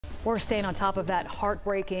We're staying on top of that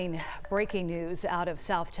heartbreaking breaking news out of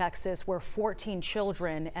South Texas, where 14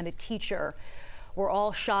 children and a teacher were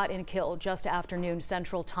all shot and killed just after noon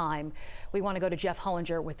Central Time. We want to go to Jeff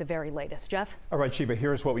Hollinger with the very latest. Jeff? All right, Sheba,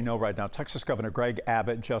 here's what we know right now. Texas Governor Greg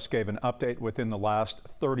Abbott just gave an update within the last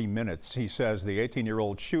 30 minutes. He says the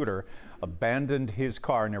 18-year-old shooter abandoned his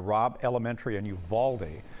car near Robb Elementary in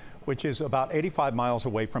Uvalde, which is about 85 miles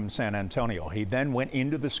away from San Antonio. He then went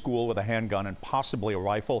into the school with a handgun and possibly a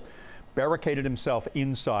rifle, barricaded himself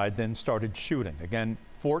inside, then started shooting. Again,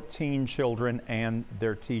 14 children and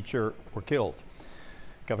their teacher were killed.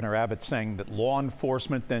 Governor Abbott saying that law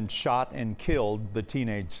enforcement then shot and killed the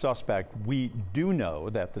teenage suspect. We do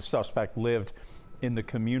know that the suspect lived in the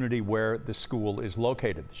community where the school is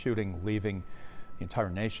located. The shooting leaving the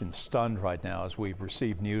entire nation stunned right now as we've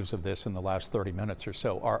received news of this in the last 30 minutes or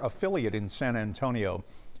so. Our affiliate in San Antonio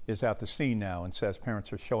is at the scene now and says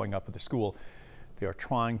parents are showing up at the school. They are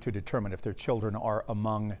trying to determine if their children are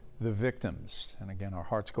among the victims. And again, our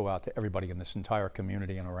hearts go out to everybody in this entire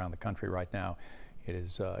community and around the country right now. It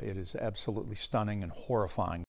is absolutely stunning and horrifying.